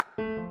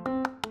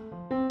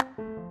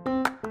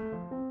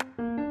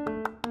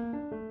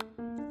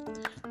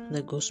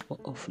the Gospel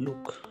of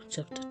Luke,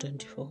 chapter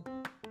 24,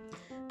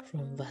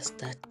 from verse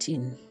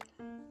 13.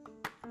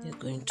 You're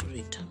going to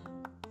read.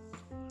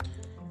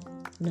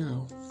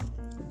 Now,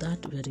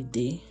 that very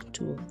day,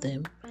 two of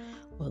them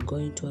were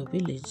going to a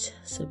village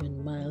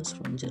 7 miles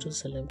from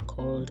Jerusalem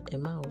called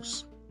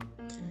Emmaus.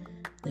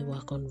 They were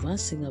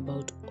conversing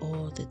about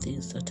all the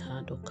things that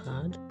had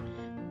occurred,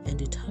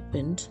 and it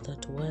happened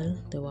that while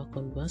they were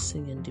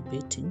conversing and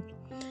debating,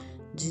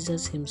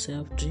 Jesus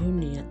himself drew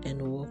near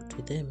and walked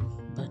with them,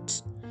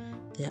 but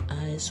their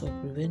eyes were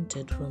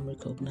prevented from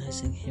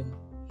recognizing him.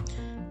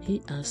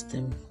 He asked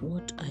them,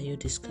 "What are you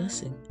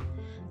discussing?"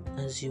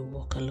 As you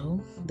walk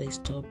along, they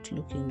stopped,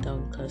 looking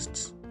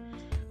downcast.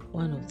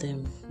 One of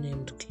them,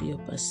 named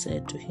Cleopas,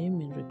 said to him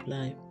in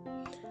reply,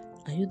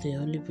 "Are you the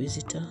only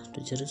visitor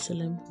to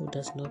Jerusalem who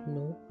does not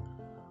know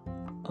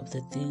of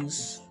the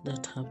things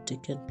that have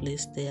taken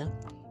place there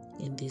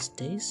in these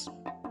days?"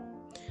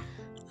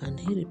 And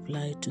he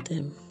replied to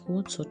them,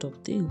 "What sort of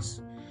things?"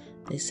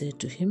 They said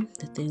to him,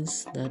 "The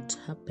things that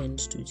happened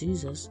to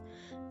Jesus,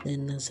 the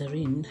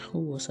Nazarene, who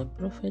was a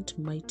prophet,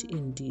 mighty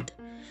in deed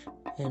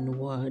and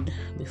word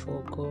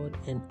before God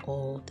and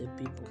all the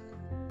people.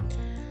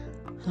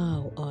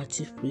 How our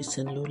chief priests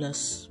and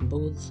rulers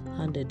both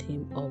handed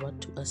him over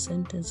to a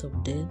sentence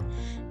of death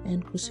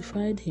and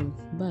crucified him,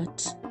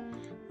 but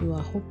we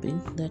were hoping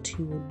that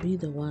he would be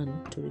the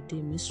one to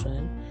redeem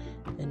Israel.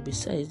 And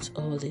besides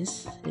all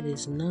this, it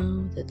is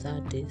now the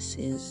 3rd day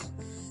since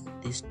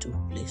this took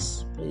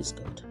place." Praise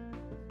God.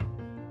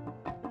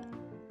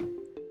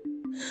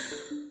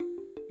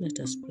 Let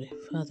us pray.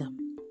 Father,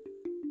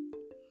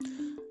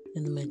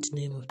 in the mighty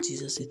name of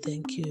Jesus, we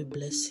thank you, we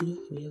bless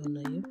you, we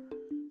honor you,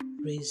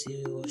 praise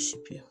you, we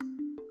worship you.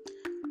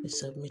 We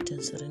submit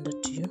and surrender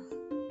to you.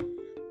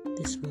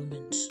 This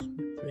moment,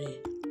 we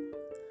pray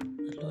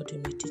that, Lord, you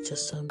may teach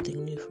us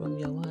something new from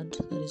your word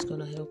that is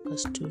going to help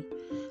us to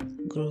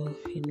grow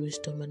in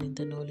wisdom and in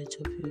the knowledge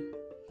of you,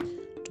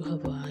 to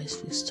have our eyes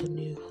fixed on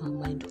you, our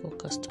mind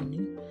focused on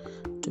you,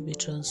 to be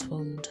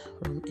transformed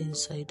from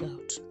inside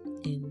out.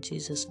 In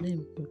Jesus'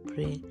 name we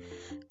pray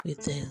with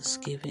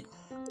thanksgiving.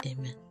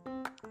 Amen.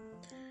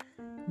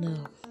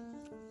 Now,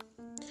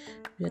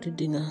 we are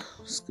reading a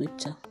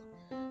scripture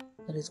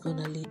that is going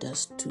to lead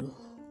us to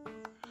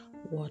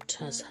what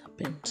has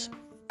happened.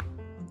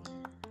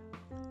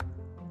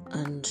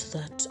 And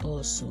that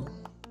also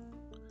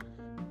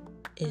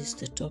is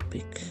the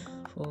topic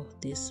for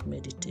this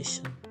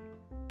meditation.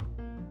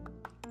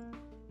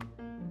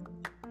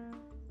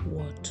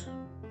 What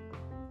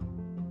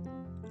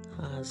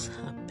has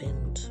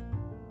happened?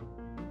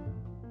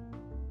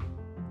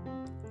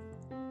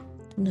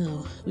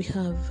 Now we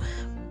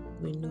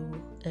know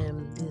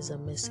this is a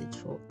message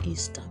for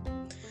Easter,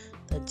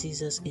 that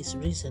Jesus is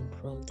risen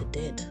from the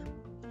dead.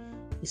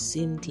 It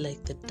seemed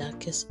like the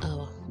darkest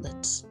hour,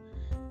 that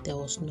there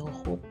was no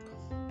hope,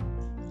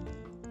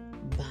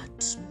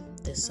 but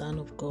the Son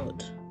of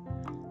God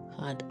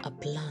had a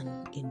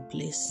plan in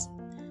place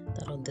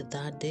that on the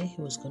 3rd day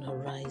he was going to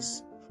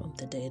rise from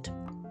the dead.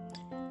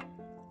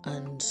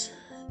 And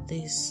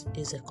this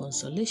is a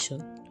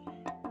consolation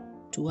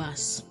to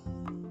us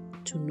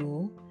to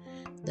know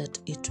that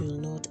it will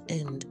not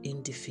end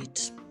in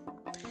defeat.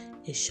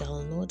 It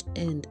shall not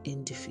end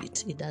in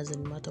defeat. It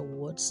doesn't matter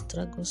what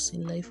struggles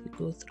in life we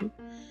go through.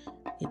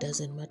 It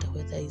doesn't matter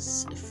whether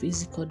it's a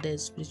physical death,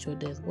 spiritual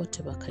death,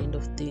 whatever kind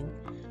of thing.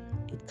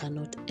 It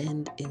cannot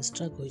end in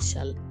struggle. It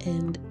shall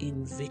end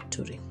in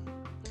victory.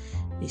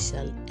 It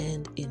shall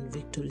end in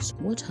victory. So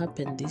what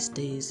happened these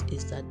days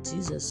is that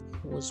Jesus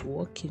was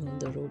walking on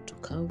the road to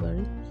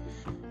Calvary.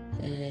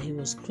 He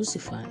was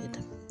crucified.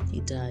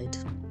 He died.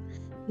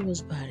 He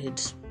was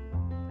buried.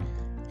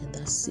 And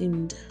that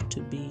seemed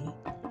to be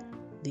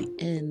the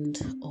end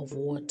of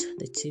what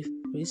the chief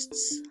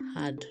priests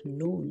had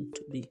known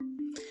to be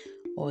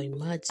or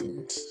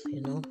imagined,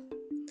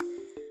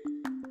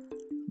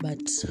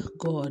 But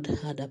God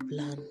had a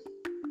plan.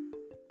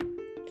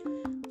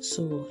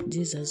 So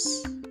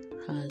Jesus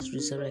has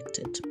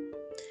resurrected.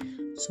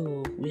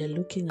 So we are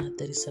looking at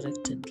the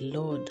resurrected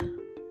Lord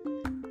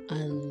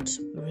and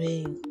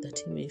praying that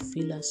he may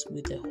fill us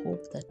with the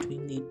hope that we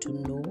need to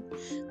know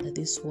that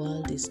this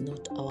world is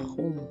not our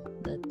home,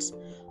 that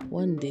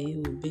one day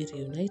we'll be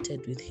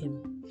reunited with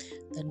him,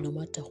 that no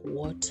matter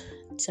what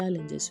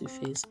challenges we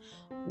face,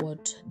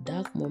 what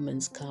dark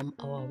moments come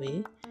our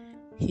way,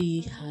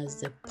 he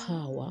has the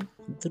power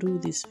through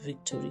this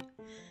victory.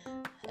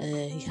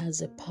 He has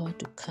the power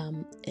to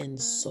come and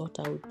sort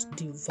out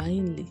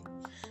divinely,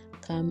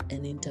 come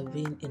and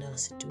intervene in our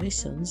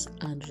situations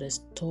and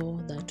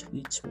restore that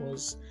which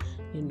was,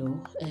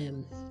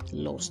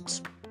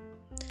 lost.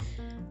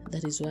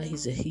 That is why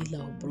he's a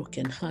healer of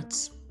broken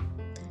hearts.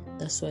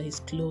 That's why he's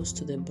close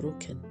to the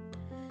broken,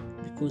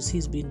 because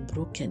he's been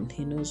broken.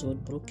 He knows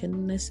what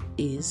brokenness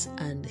is,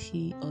 and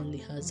he only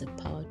has the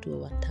power to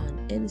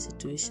overturn any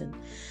situation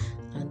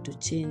and to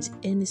change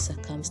any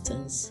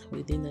circumstance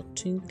within a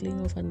twinkling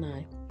of an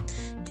eye.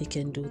 He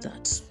can do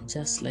that,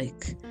 just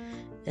like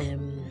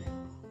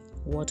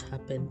what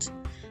happened.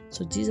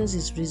 So Jesus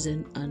is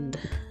risen, and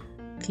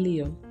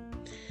clear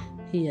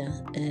here,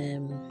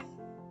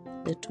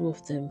 the two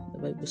of them, the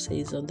Bible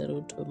says, on the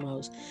road to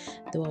Emmaus,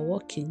 they were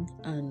walking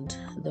and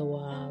they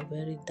were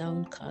very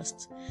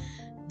downcast.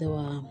 They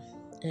were,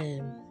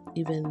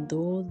 even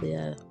though they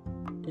are,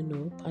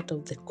 part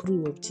of the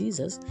crew of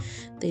Jesus,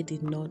 they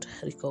did not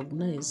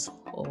recognize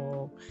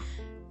or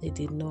they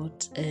did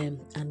not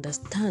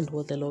understand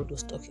what the Lord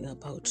was talking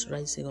about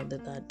rising on the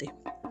third day.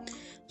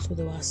 So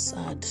they were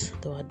sad,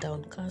 they were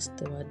downcast,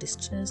 they were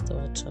distressed, they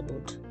were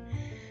troubled.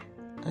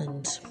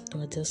 And they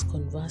were just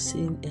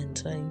conversing and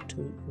trying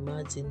to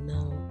imagine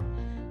now.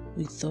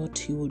 We thought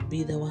he would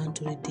be the one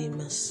to redeem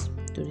us,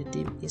 to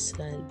redeem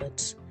Israel.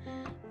 But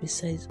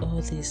besides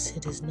all this,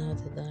 it is now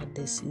the third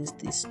day since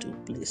this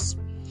took place.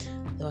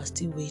 They were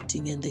still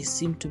waiting and they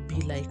seemed to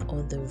be like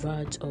on the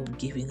verge of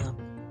giving up.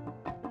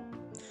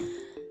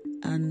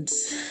 And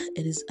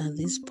it is at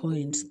this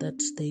point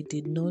that they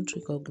did not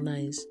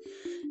recognize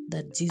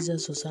that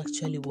Jesus was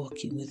actually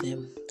walking with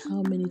them.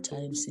 How many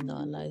times in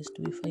our lives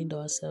do we find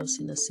ourselves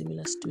in a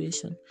similar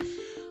situation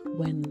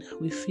when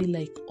we feel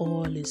like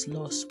all is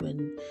lost,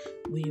 when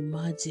we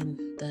imagine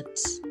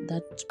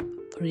that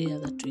prayer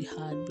that we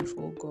had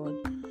before God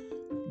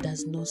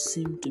does not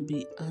seem to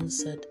be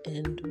answered,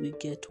 and we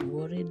get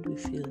worried, we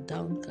feel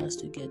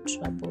downcast, we get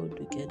troubled,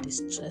 we get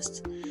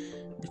distressed,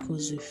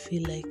 because we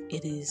feel like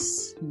it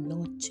is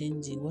not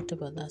changing.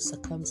 Whatever that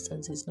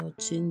circumstance is not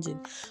changing,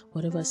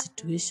 whatever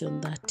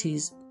situation that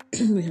is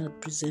we have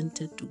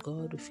presented to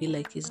God, we feel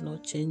like it's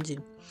not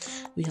changing.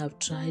 We have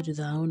tried with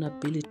our own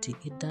ability,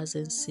 it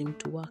doesn't seem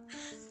to work,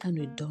 and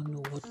we don't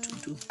know what to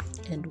do.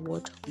 And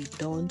what we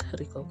don't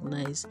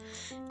recognize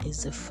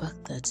is the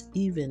fact that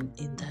even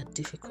in that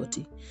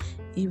difficulty,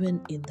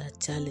 even in that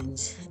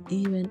challenge,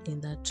 even in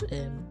that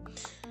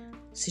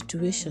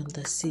situation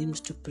that seems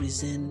to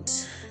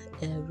present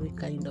every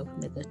kind of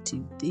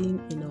negative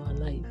thing in our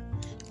life,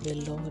 the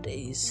Lord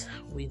is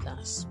with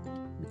us,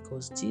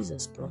 because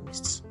Jesus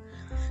promised.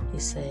 He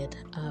said,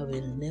 I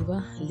will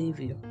never leave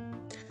you,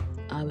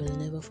 I will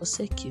never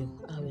forsake you,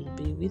 I will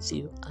be with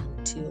you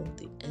until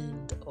the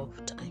end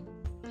of time.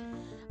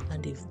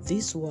 And if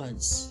these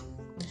words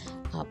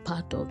are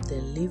part of the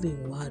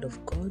living word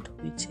of God,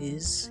 which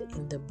is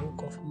in the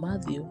book of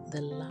Matthew,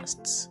 the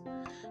last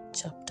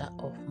chapter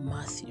of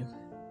Matthew,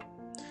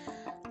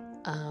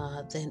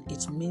 then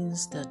it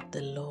means that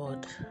the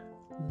Lord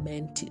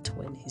meant it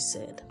when he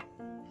said.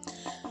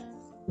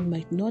 We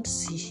might not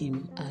see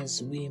him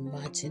as we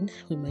imagine,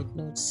 we might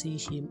not see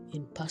him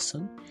in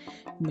person,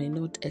 we may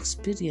not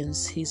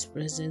experience his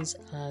presence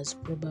as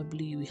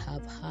probably we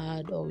have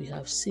heard or we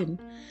have seen,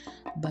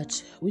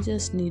 but we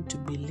just need to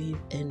believe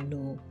and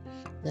know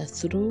that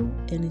through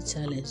any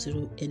challenge,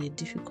 through any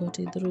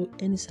difficulty, through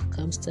any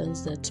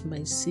circumstance that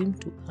might seem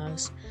to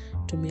us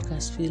to make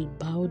us feel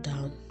bowed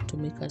down, to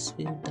make us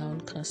feel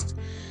downcast,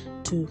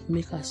 to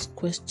make us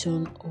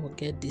question or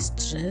get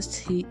distressed,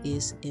 he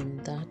is in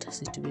that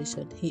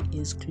situation. He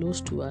is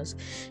close to us.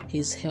 He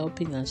is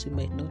helping us. We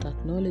might not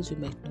acknowledge, we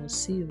might not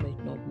see, we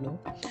might not know,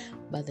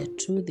 but the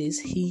truth is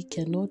he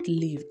cannot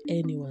leave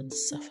anyone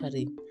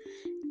suffering,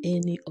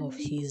 any of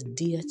his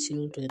dear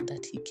children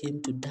that he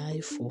came to die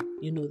for.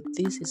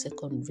 This is a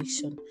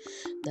conviction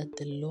that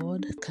the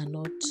Lord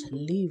cannot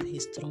leave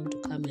his throne to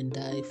come and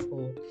die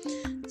for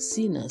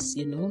sinners,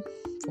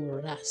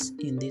 for us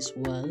in this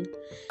world,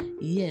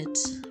 yet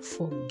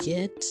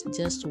forget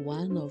just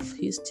one of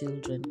his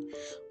children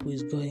who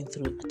is going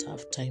through a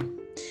tough time.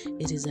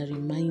 It is a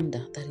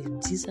reminder that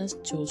if Jesus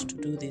chose to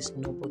do this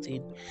noble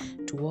thing,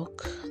 to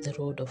walk the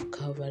road of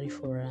Calvary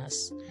for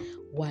us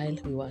while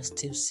we were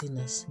still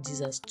sinners,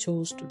 Jesus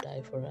chose to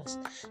die for us.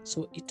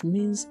 So it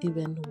means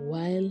even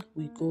while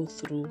we go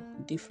through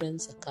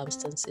different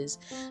circumstances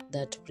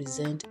that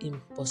present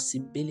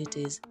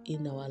impossibilities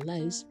in our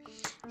lives,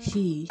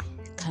 he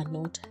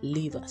cannot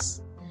leave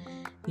us.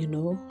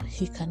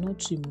 He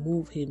cannot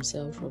remove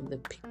himself from the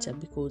picture,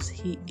 because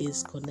he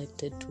is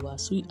connected to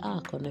us. We are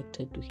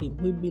connected to him.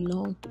 We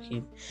belong to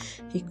him.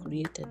 He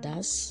created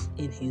us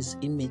in his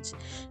image.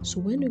 So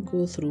when we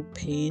go through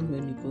pain,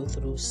 when we go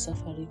through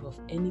suffering of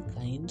any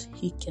kind,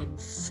 he can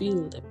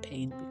feel the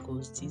pain,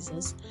 because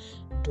Jesus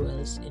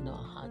dwells in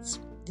our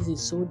hearts. This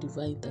is so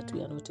divine that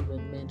we are not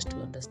even meant to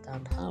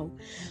understand how,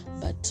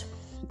 but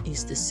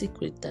it's the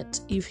secret that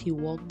if he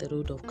walked the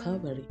road of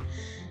Calvary,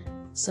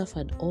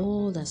 suffered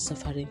all that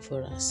suffering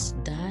for us,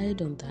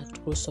 died on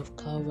that cross of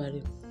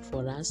Calvary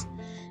for us,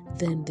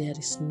 then there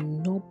is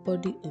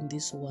nobody in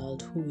this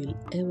world who will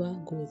ever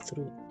go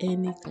through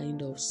any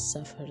kind of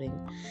suffering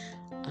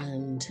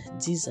and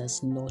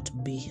Jesus not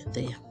be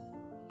there,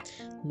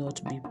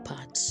 not be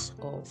part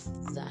of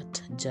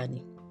that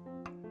journey.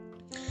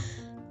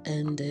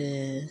 And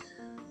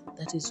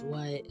that is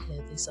why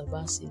there's a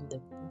verse in the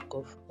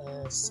book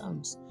of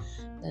Psalms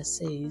that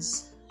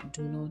says,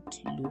 do not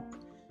look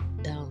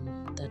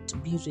down, that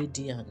be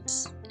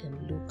radiant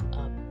and look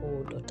up,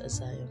 O daughter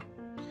Zion.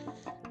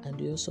 And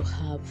we also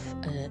have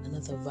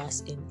another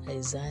verse in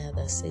Isaiah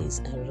that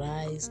says,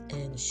 arise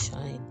and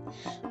shine,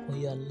 for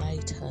your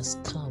light has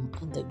come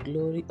and the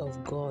glory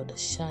of God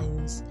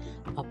shines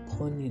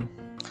upon you.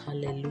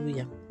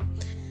 Hallelujah.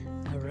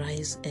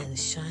 Arise and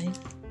shine.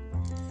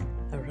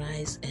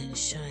 Arise and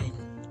shine.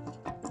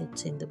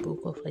 It's in the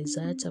book of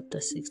Isaiah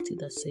chapter 60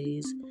 that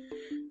says,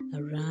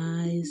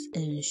 arise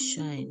and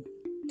shine.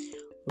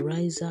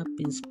 Rise up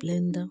in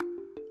splendor.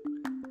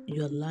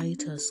 Your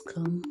light has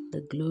come.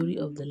 The glory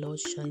of the Lord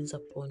shines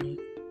upon you.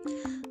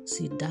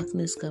 See,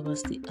 darkness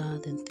covers the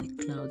earth and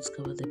thick clouds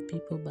cover the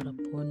people, but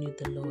upon you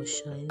the Lord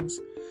shines.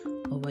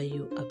 Over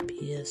you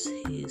appears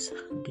his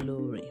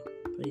glory.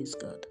 Praise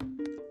God.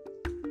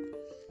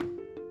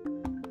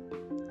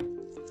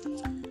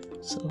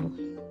 So,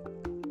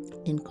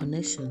 in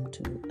connection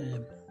to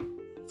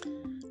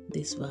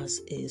this verse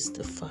is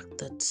the fact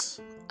that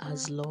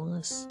as long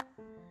as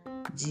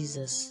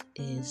Jesus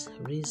is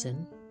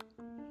risen,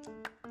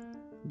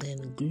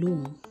 then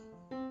gloom,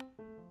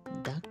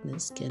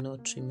 darkness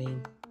cannot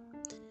remain.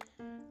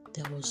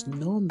 There was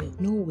no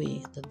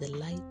way that the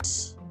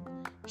light,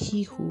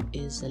 he who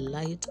is the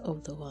light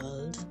of the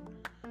world,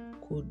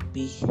 could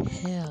be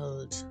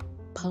held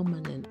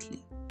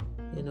permanently,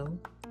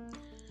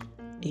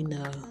 in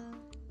a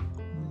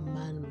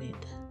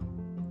man-made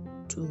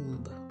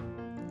tomb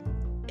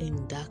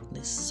in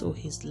darkness. So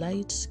his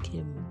light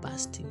came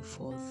bursting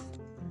forth.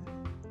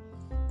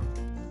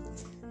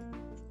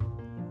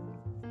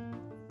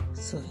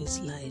 So his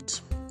light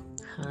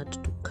had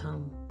to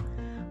come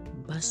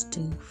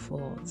bursting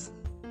forth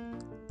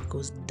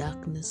because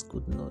darkness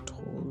could not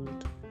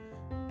hold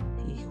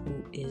he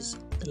who is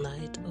the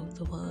light of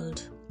the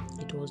world.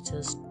 It was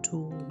just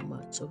too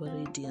much of a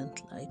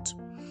radiant light.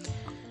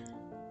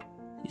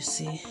 You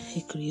see,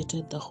 he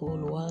created the whole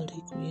world.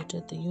 He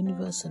created the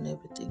universe and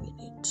everything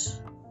in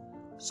it.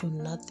 So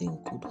nothing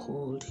could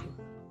hold him.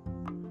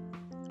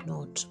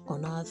 Not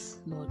on earth,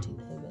 not in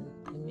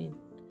heaven.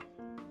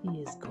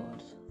 He is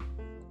God.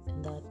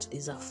 And that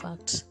is a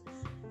fact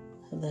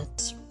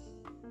that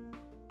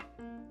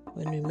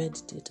when we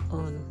meditate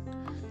on,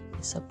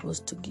 is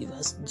supposed to give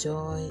us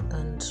joy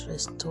and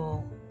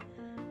restore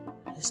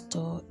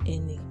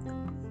any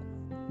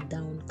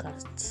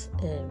downcast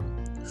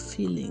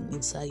feeling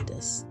inside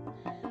us,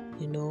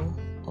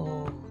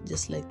 or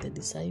just like the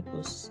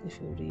disciples. If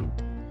you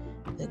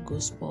read the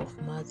Gospel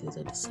of Matthew,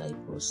 the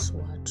disciples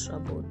were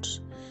troubled,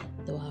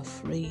 they were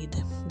afraid,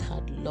 they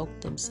had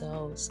locked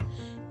themselves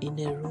in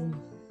a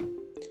room.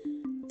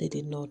 They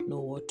did not know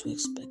what to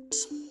expect.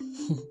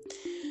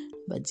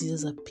 But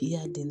Jesus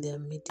appeared in their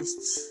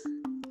midst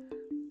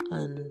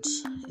and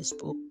he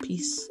spoke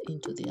peace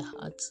into their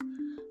hearts,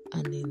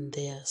 and in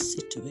their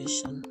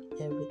situation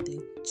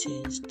everything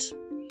changed.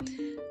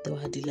 They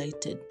were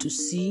delighted to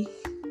see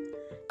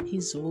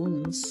his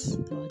wounds.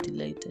 They were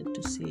delighted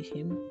to see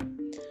him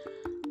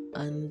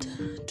and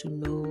to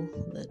know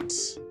that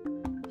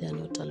they are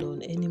not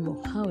alone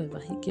anymore. However,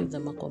 he gave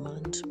them a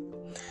command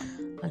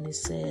and he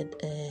said,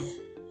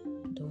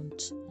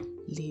 don't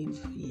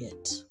leave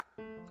yet.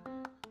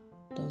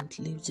 Don't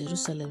leave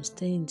Jerusalem.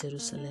 Stay in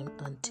Jerusalem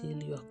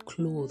until you are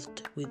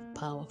clothed with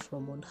power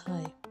from on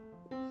high.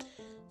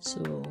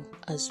 So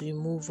as we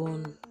move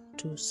on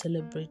to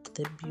celebrate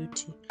the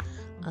beauty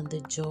and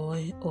the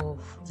joy of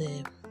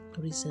the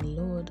risen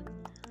Lord,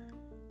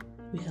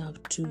 we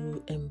have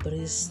to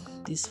embrace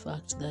this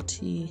fact that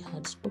he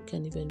had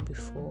spoken even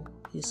before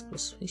his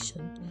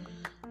crucifixion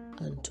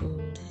and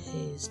told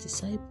his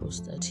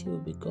disciples that he will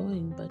be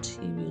going, but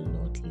he will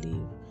not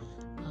leave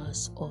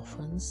us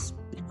orphans,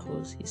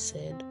 because he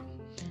said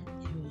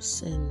he will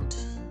send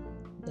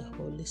the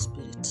Holy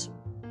Spirit.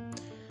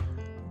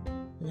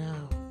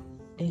 Now,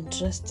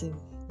 interesting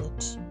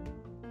that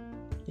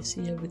you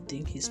see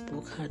everything he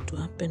spoke had to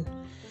happen.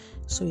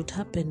 So it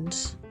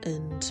happened,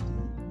 and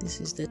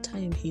this is the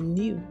time he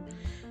knew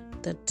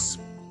that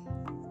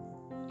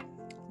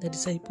the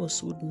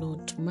disciples would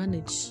not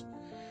manage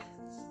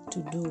to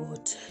do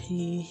what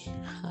he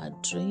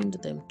had trained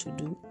them to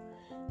do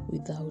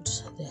without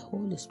the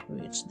Holy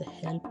Spirit, the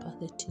helper,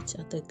 the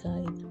teacher, the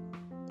guide.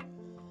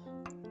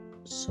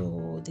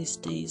 So these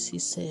days he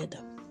said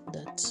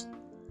that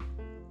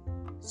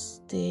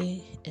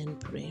stay and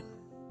pray.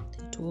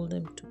 He told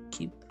them to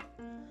keep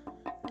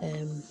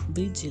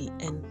vigil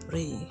and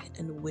pray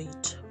and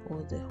wait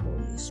for the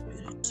Holy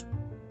Spirit.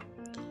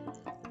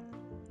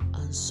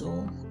 And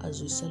so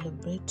as we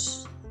celebrate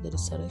the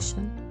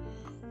resurrection,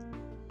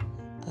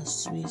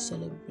 as we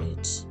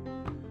celebrate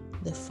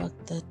the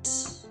fact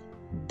that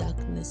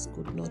darkness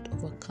could not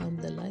overcome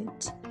the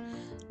light,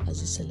 as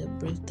we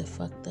celebrate the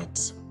fact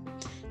that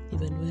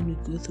even when we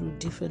go through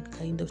different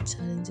kind of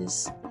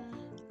challenges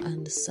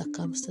and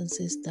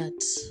circumstances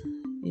that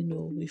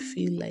we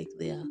feel like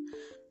they are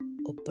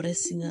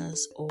oppressing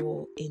us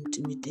or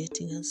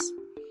intimidating us,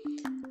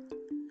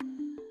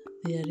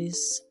 there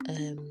is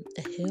a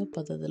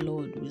helper that the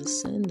Lord will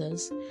send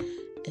us,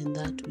 and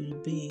that will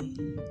be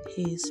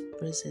his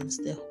presence,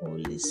 the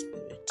Holy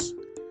Spirit.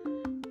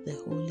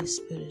 The Holy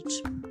Spirit.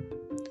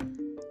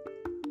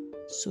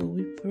 So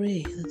we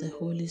pray that the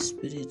Holy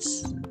Spirit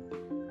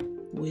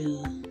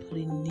will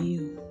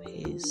renew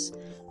his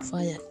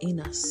fire in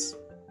us,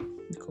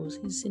 because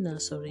he's in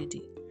us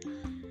already.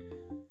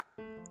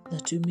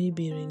 that we may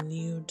be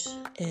renewed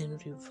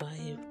and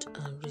revived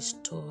and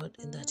restored,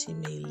 and that He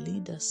may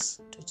lead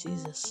us to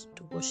Jesus,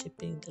 to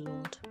worshiping the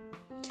Lord.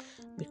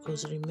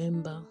 Because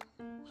remember,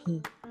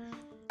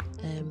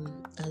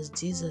 as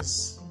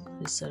Jesus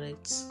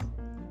resurrects,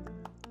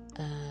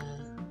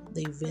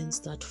 the events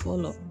that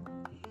follow,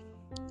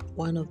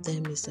 one of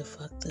them is the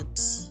fact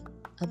that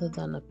other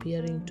than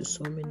appearing to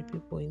so many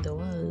people in the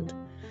world,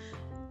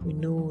 we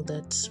know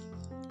that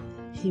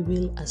He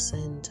will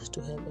ascend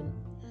to heaven.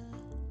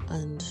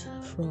 And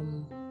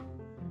from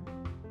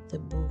the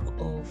book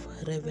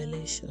of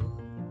Revelation,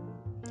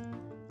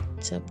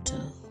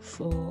 chapter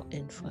 4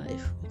 and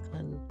 5, we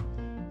can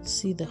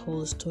see the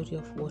whole story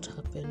of what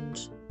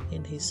happened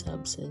in His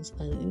absence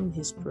and in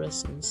His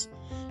presence,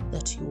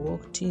 that He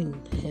walked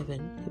in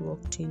heaven, He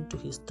walked into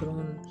His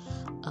throne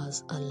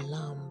as a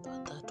lamb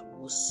that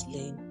was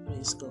slain.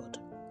 Praise God.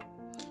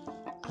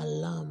 A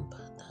lamb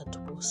that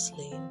was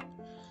slain,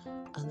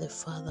 and the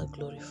Father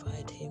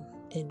glorified Him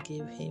and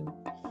gave Him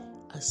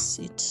a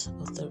seat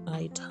of the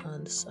right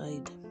hand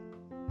side,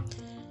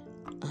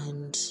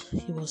 and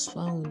He was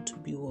found to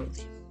be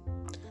worthy.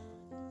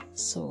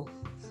 So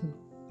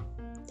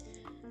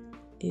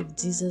if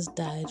Jesus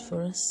died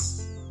for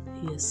us,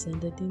 He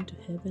ascended into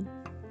heaven,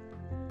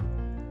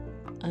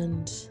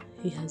 and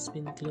He has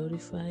been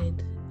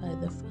glorified by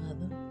the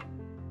Father.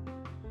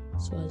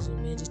 So as we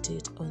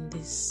meditate on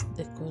this,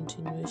 the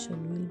continuation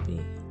will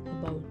be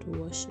about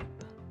worship,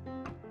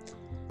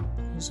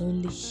 because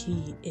only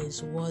He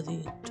is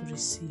worthy to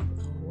receive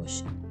our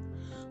worship.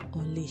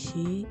 Only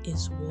He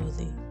is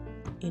worthy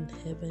in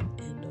heaven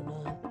and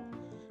on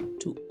earth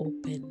to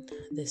open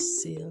the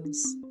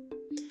seals.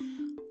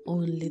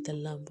 Only the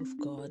Lamb of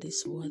God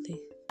is worthy.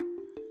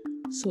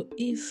 So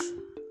if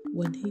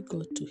when He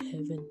got to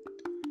heaven,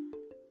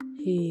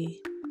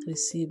 He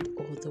received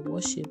all the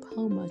worship,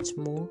 how much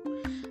more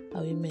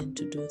are we meant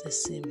to do the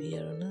same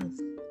here on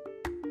earth?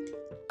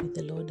 May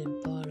the Lord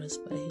empower us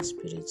by His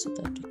Spirit so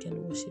that we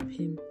can worship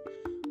Him,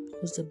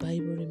 because the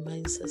Bible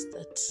reminds us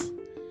that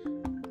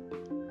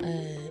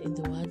in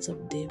the words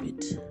of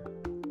David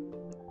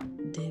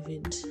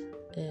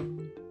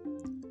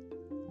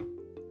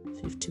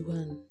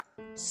 51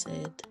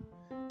 said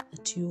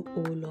that You,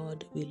 O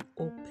Lord, will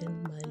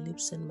open my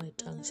lips, and my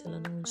tongue shall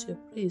announce Your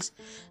praise.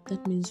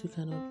 That means we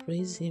cannot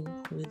praise Him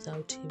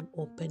without Him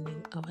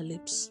opening our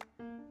lips.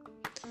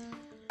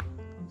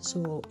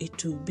 So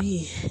it will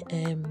be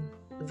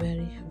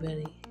very,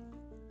 very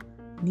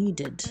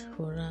needed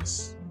for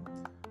us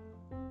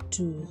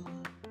to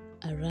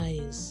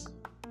arise,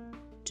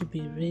 to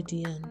be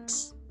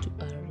radiant, to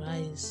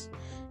arise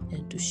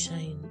and to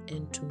shine,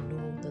 and to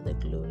know that the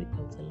glory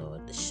of the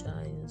Lord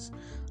shines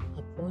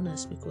upon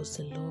us, because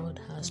the Lord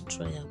has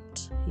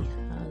triumphed. He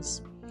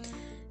has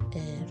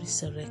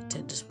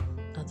resurrected.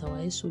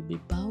 Otherwise we'll be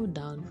bowed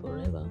down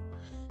forever.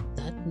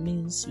 That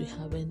means we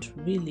haven't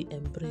really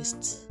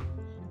embraced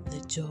the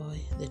joy,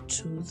 the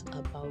truth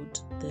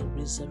about the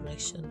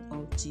resurrection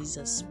of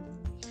Jesus.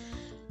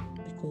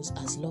 Because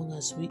as long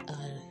as we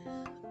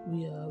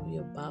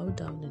are bowed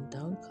down and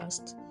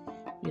downcast,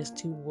 we are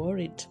still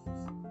worried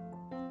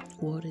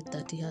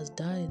that He has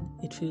died.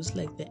 It feels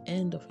like the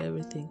end of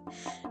everything.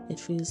 It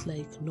feels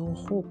like no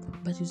hope.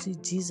 But you see,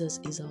 Jesus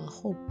is our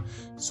hope.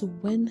 So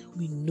when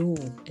we know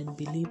and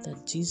believe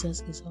that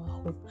Jesus is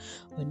our hope,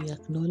 when we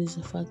acknowledge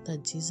the fact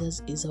that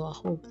Jesus is our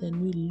hope, then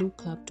we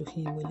look up to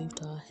Him, we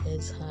lift our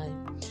heads high,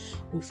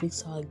 we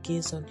fix our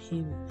gaze on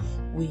Him,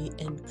 we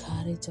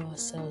encourage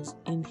ourselves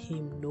in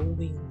Him,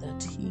 knowing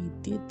that He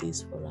did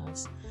this for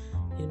us,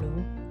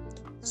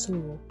 So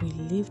we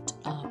lift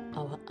up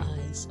our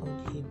eyes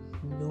on Him,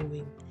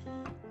 knowing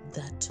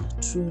that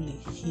truly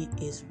He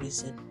is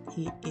risen,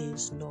 He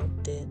is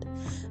not dead,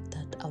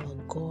 that our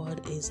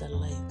God is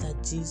alive,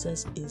 that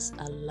Jesus is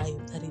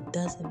alive, that it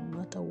doesn't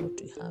matter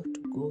what we have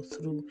to go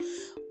through.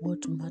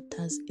 What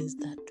matters is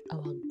that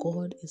our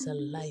God is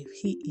alive.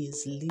 He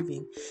is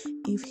living.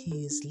 If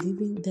He is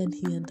living, then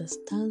He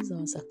understands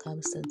our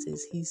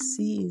circumstances. He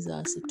sees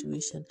our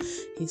situation.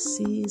 He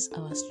sees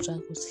our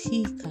struggles.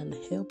 He can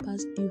help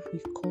us. If we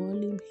call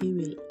Him, He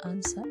will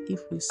answer. If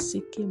we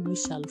seek Him, we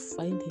shall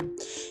find Him.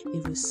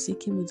 If we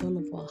seek Him with all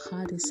of our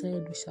heart, He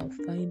said, we shall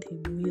find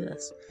Him with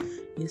us.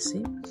 You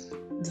see,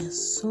 there's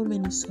so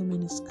many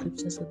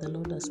scriptures that the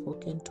Lord has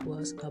spoken to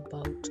us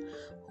about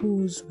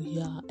whose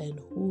we are and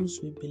whose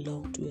we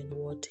belong to, and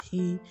what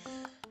He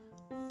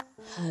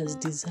has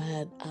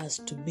desired us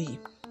to be.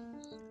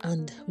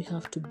 And we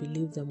have to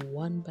believe them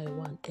one by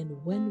one. And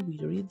when we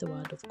read the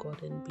Word of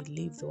God and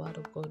believe, the Word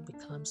of God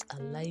becomes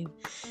alive.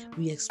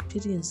 We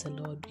experience the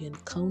Lord, we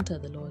encounter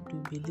the Lord,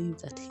 we believe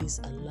that He's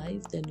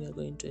alive, then we are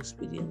going to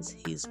experience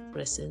His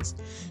presence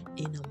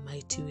in a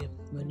mighty way.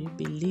 When we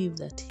believe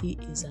that He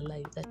is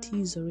alive, that He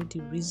is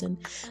already risen,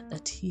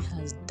 that He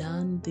has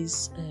done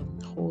this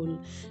whole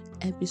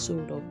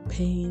episode of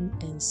pain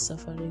and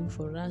suffering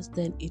for us,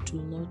 then it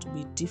will not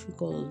be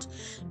difficult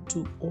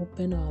to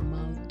open our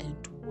mouth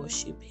and to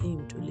worship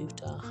Him, to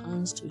lift our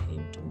hands to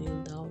Him, to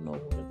kneel down or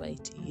wherever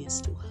it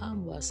is, to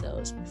humble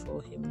ourselves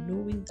before Him,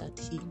 knowing that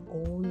He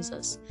owns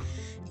us.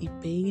 He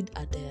paid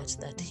a debt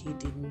that He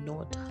did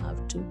not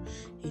have to,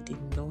 He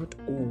did not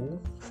owe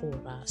for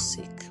our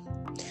sake.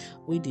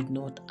 We did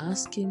not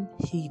ask Him,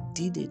 He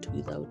did it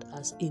without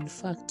us. In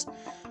fact,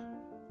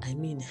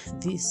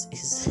 this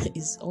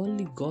is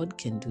only God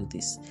can do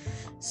this.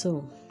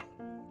 So,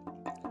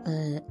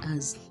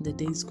 as the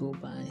days go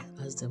by,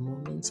 as the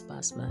moments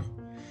pass by,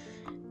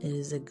 it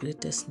is the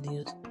greatest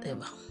news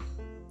ever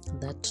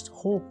that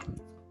hope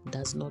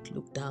does not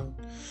look down.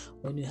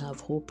 When you have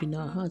hope in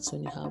our hearts,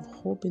 when you have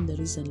hope in the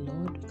risen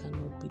Lord, we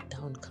cannot be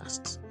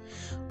downcast.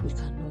 We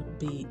cannot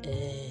be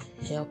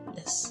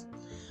helpless.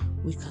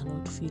 We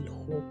cannot feel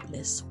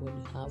hopeless. When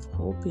we have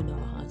hope in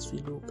our hearts, we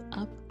look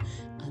up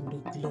and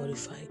we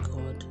glorify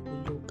God.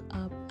 We look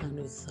up and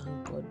we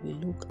thank God. We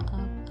look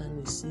up and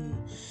we see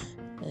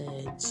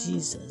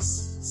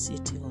Jesus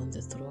sitting on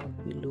the throne.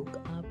 We look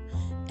up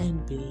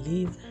and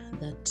believe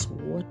that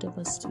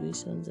whatever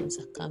situations and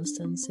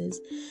circumstances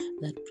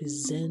that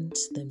present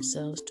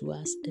themselves to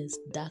us as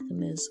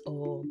darkness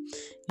or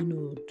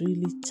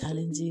really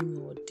challenging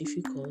or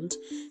difficult,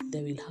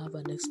 they will have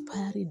an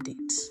expiry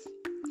date.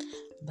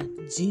 But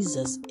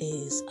Jesus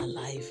is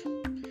alive.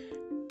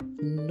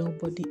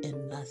 Nobody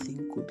and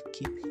nothing could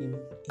keep Him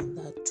in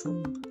that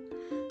tomb.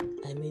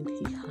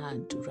 He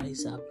had to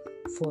rise up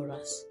for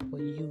us, for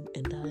you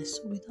and I.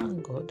 So we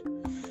thank God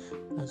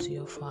as we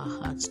offer our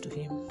hearts to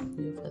Him.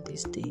 We offer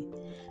this day,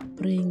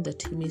 praying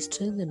that He may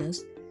strengthen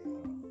us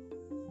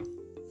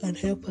and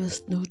help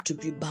us not to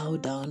be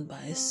bowed down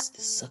by the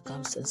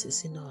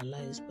circumstances in our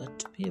lives, but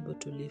to be able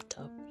to lift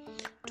up,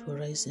 to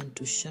arise and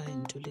to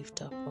shine, to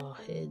lift up our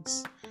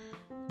heads,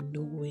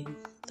 knowing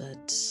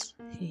that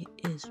He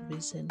is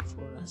risen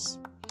for us,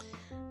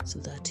 so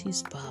that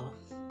His power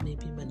may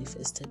be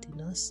manifested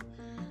in us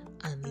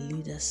and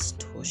lead us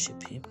to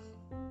worship Him.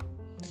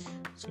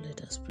 So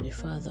let us pray.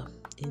 Father,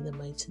 in the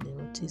mighty name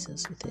of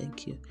Jesus, we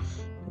thank You,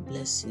 we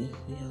bless You,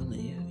 we honor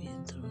You, we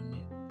enthrone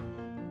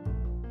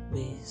You.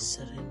 We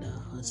surrender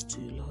our hearts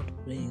to You, Lord,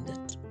 praying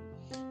that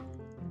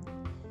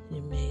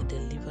You may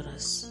deliver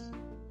us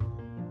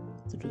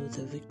through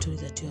the victory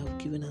that You have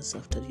given us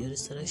after Your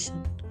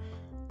resurrection,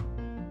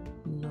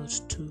 not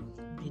to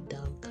be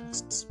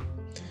downcast,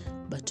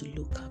 but to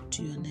look up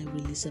to You. And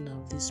every listener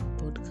of this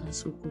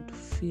podcast who could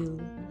feel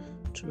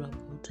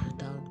troubled,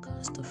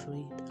 downcast,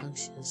 afraid,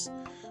 anxious,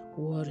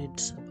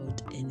 worried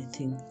about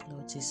anything,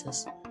 Lord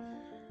Jesus,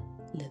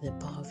 let the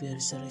power of Your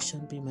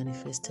resurrection be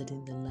manifested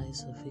in the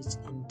lives of each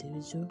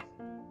individual,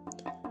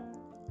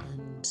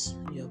 and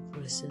Your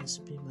presence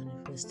be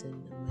manifested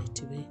in a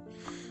mighty way,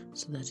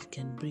 so that it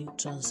can bring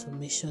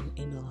transformation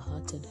in our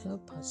hearts and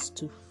help us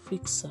to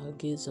fix our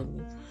gaze on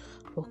You,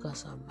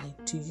 focus our mind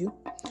to You,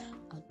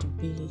 and to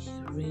be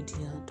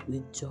radiant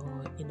with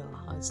joy in our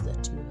hearts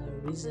that You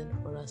are risen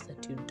for us,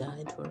 that You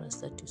died for us,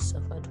 that You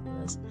suffered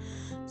for us,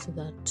 so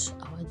that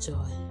our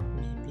joy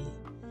may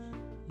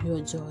be Your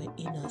joy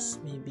in us,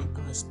 may be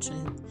our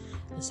strength,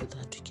 and so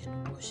that we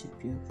can worship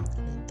You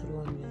and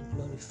enthrone You and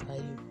glorify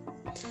You.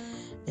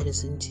 It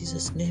is in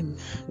Jesus' name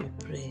we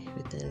pray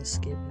with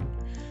thanksgiving.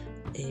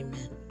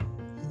 Amen.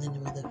 In the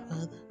name of the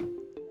Father,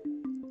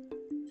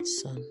 the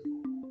Son,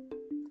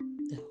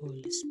 the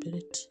Holy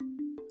Spirit.